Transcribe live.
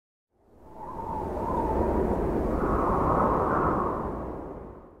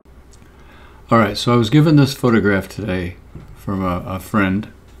Alright, so I was given this photograph today from a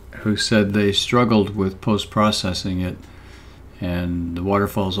friend who said they struggled with post-processing it and the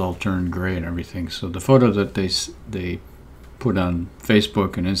waterfalls all turned gray and everything. So the photo that they put on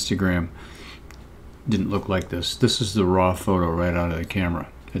Facebook and Instagram didn't look like this. This is the raw photo right out of the camera.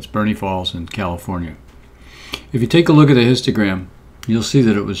 It's Burney Falls in California. If you take a look at the histogram, you'll see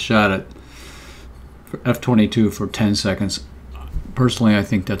that it was shot at f/22 for 10 seconds. Personally, I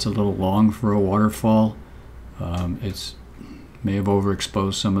think that's a little long for a waterfall. It's may have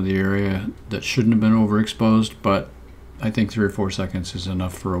overexposed some of the area that shouldn't have been overexposed, but I think 3 or 4 seconds is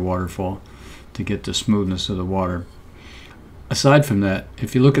enough for a waterfall to get the smoothness of the water. Aside from that,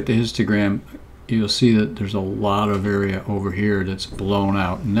 if you look at the histogram, you'll see that there's a lot of area over here that's blown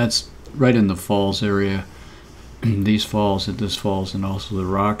out, and that's right in the falls area. These falls and this falls, and also the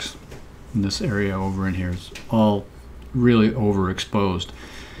rocks in this area over in here is all really overexposed.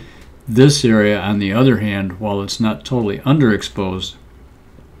 This area, on the other hand, while it's not totally underexposed,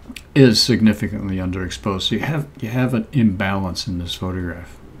 is significantly underexposed. So you have an imbalance in this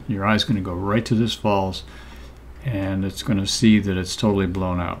photograph. Your eye's going to go right to this falls, and it's going to see that it's totally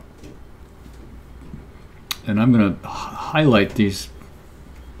blown out. And I'm going to highlight these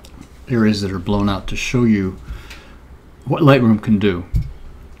areas that are blown out to show you what Lightroom can do.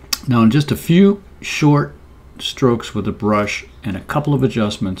 Now, in just a few short strokes with a brush and a couple of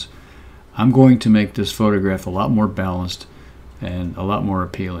adjustments, I'm going to make this photograph a lot more balanced and a lot more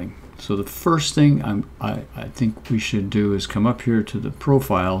appealing. So the first thing I think we should do is come up here to the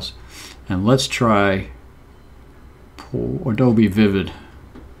profiles, and let's try Adobe Vivid,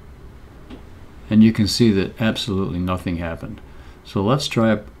 and you can see that absolutely nothing happened. So let's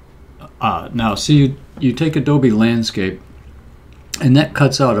try now see, you take Adobe Landscape, and that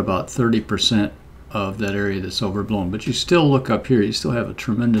cuts out about 30% of that area that's overblown, but you still look up here, you still have a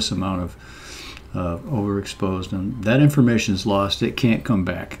tremendous amount of overexposed, and that information is lost. It can't come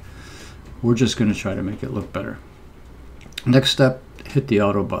back. We're just going to try to make it look better. Next step, hit the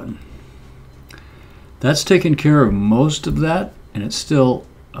auto button. That's taken care of most of that, and it's still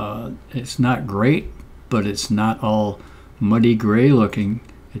it's not great, but it's not all muddy gray looking.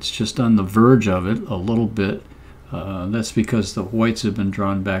 It's just on the verge of it a little bit. That's because the whites have been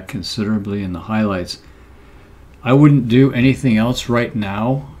drawn back considerably in the highlights. I wouldn't do anything else right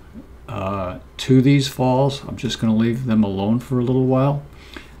now to these falls. I'm just going to leave them alone for a little while.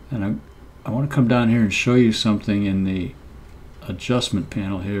 And I want to come down here and show you something in the adjustment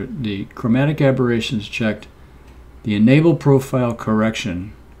panel here. The chromatic aberrations checked. The enable profile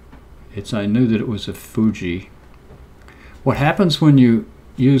correction, I knew that it was a Fuji. What happens when you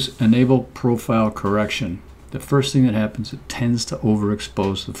use enable profile correction, the first thing that happens, it tends to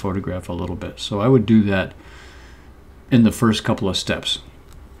overexpose the photograph a little bit. So I would do that in the first couple of steps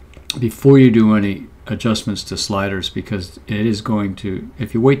before you do any adjustments to sliders, because it is going to,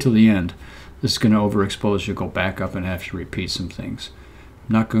 if you wait till the end, this is going to overexpose. You'll go back up and have to repeat some things.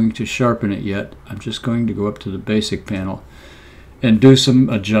 I'm not going to sharpen it yet. I'm just going to go up to the basic panel and do some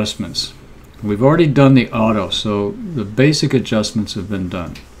adjustments. We've already done the auto, so the basic adjustments have been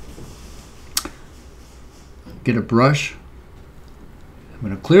done. Get a brush. I'm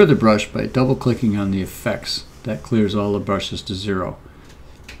going to clear the brush by double clicking on the effects. That clears all the brushes to 0.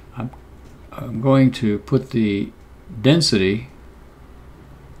 I'm going to put the density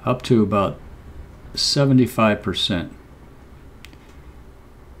up to about 75%.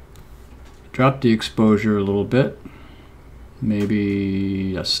 Drop the exposure a little bit,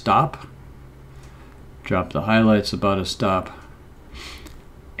 maybe a stop. Drop the highlights about a stop.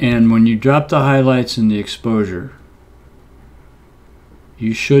 And when you drop the highlights and the exposure,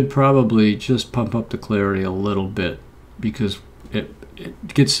 you should probably just pump up the clarity a little bit, because it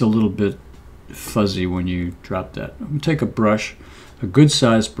gets a little bit fuzzy when you drop that. I'm going to take a brush, a good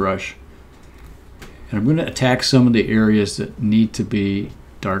sized brush, and I'm going to attack some of the areas that need to be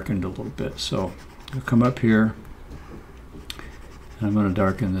darkened a little bit. So I'll come up here, and I'm going to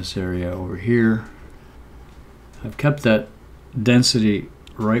darken this area over here. I've kept that density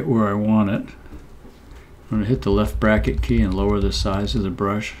right where I want it. I'm going to hit the left bracket key and lower the size of the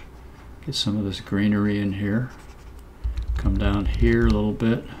brush. Get some of this greenery in here. Come down here a little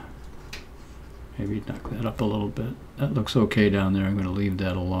bit. Maybe knock that up a little bit. That looks okay down there. I'm going to leave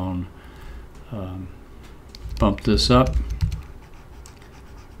that alone. Bump this up.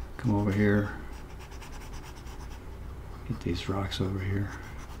 Come over here. Get these rocks over here.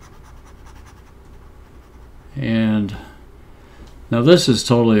 And now this is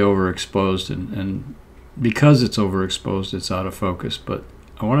totally overexposed, and because it's overexposed, it's out of focus, but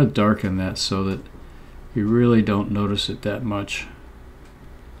I want to darken that so that you really don't notice it that much.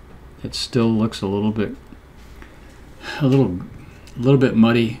 it still looks a little bit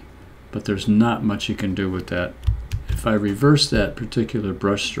muddy, but there's not much you can do with that. If I reverse that particular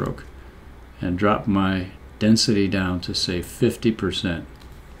brush stroke and drop my density down to say 50%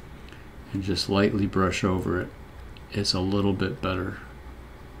 and just lightly brush over it, it's a little bit better.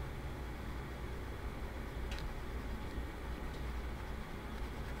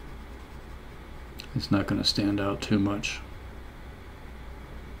 It's not going to stand out too much.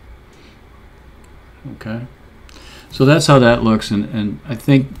 Okay, so that's how that looks, and I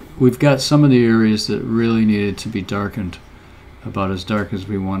think we've got some of the areas that really needed to be darkened, about as dark as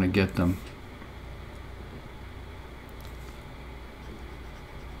we want to get them.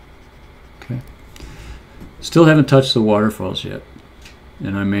 Okay, still haven't touched the waterfalls yet,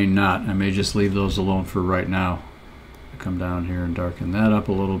 and I may not. I may just leave those alone for right now. Come down here and darken that up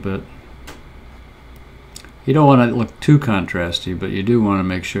a little bit. You don't want to look too contrasty, but you do want to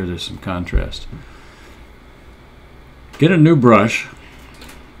make sure there's some contrast. Get a new brush,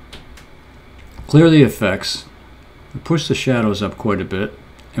 clear the effects, and push the shadows up quite a bit.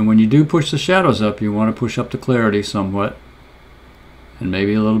 And when you do push the shadows up, you want to push up the clarity somewhat, and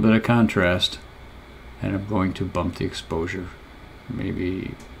maybe a little bit of contrast. And I'm going to bump the exposure,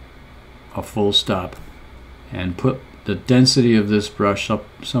 maybe a full stop, and put the density of this brush up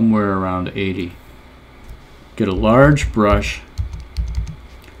somewhere around 80. Get a large brush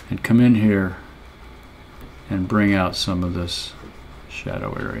and come in here and bring out some of this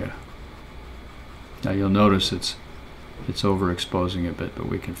shadow area. Now you'll notice it's overexposing a bit, but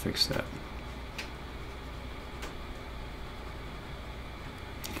we can fix that.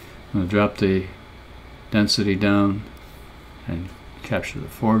 I'm going to drop the density down and capture the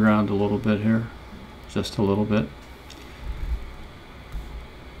foreground a little bit here, just a little bit.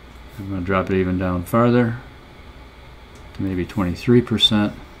 I'm going to drop it even down farther to maybe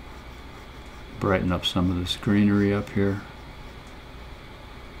 23%. Brighten up some of this greenery up here.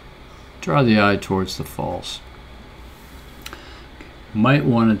 Draw the eye towards the falls. Might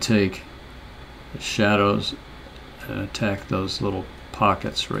want to take the shadows and attack those little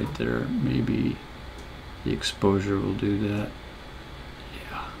pockets right there. Maybe the exposure will do that.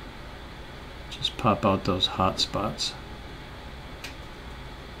 Yeah. Just pop out those hot spots.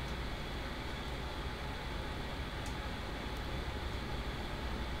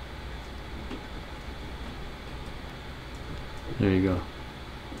 There you go.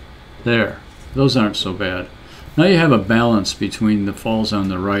 There. Those aren't so bad. Now you have a balance between the falls on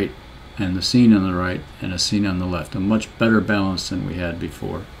the right and the scene on the right and a scene on the left. A much better balance than we had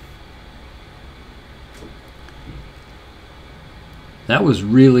before.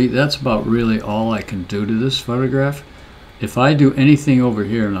 That's about really all I can do to this photograph. If I do anything over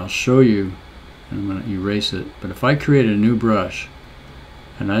here, and I'll show you, and I'm going to erase it, but if I create a new brush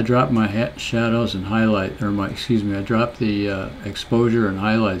and I drop my shadows and highlight, or I drop the exposure and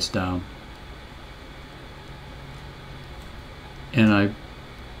highlights down, and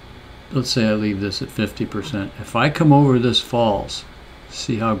let's say I leave this at 50%. If I come over this falls,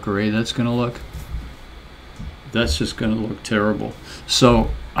 see how gray that's going to look? That's just going to look terrible.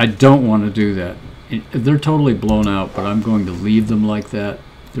 So I don't want to do that. They're totally blown out, but I'm going to leave them like that.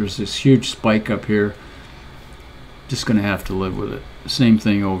 There's this huge spike up here. Just going to have to live with it. Same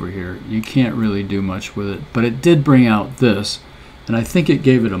thing over here. You can't really do much with it, but it did bring out this, and I think it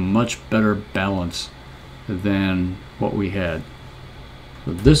gave it a much better balance than what we had.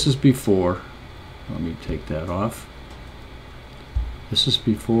 So this is before. Let me take that off. This is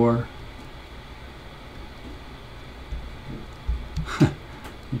before. Let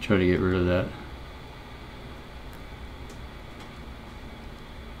me try to get rid of that.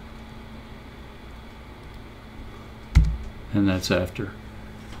 And that's after.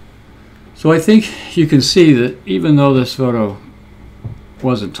 So I think you can see that even though this photo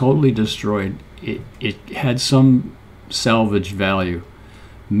wasn't totally destroyed, it had some salvage value.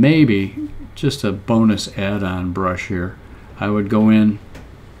 Maybe just a bonus add-on brush here. I would go in,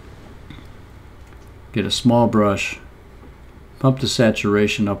 get a small brush, pump the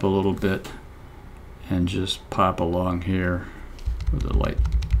saturation up a little bit, and just pop along here with the light.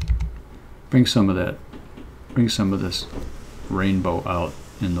 Bring some of this rainbow out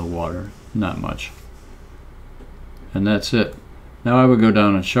in the water. Not much. And that's it. Now I would go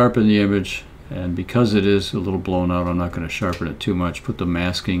down and sharpen the image, and because it is a little blown out, I'm not going to sharpen it too much. Put the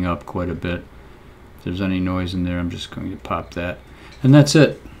masking up quite a bit. If there's any noise in there, I'm just going to pop that. And that's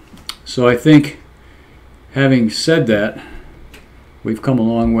it. So I think, having said that, we've come a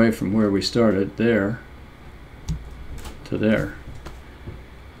long way from where we started there to there.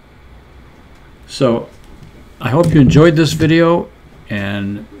 So I hope you enjoyed this video,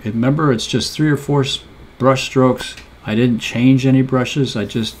 And remember, it's just 3 or 4 brush strokes. I didn't change any brushes. I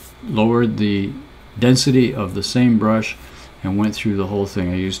just lowered the density of the same brush and went through the whole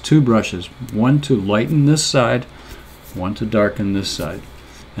thing. I used 2 brushes, one to lighten this side, one to darken this side,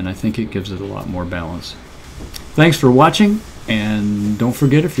 and I think it gives it a lot more balance. Thanks for watching, and don't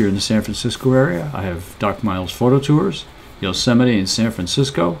forget, if you're in the San Francisco area, I have Doc Miles Photo Tours, Yosemite and San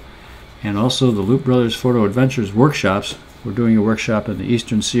Francisco, and also the Loop Brothers Photo Adventures workshops. We're doing a workshop in the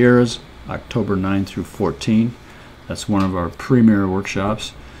Eastern Sierras, October 9 through 14. That's one of our premier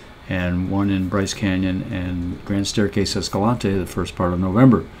workshops, and one in Bryce Canyon and Grand Staircase Escalante the first part of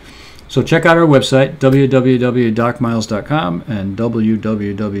November. So check out our website, www.docmiles.com and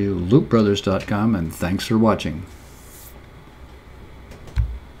www.loopbrothers.com, and thanks for watching.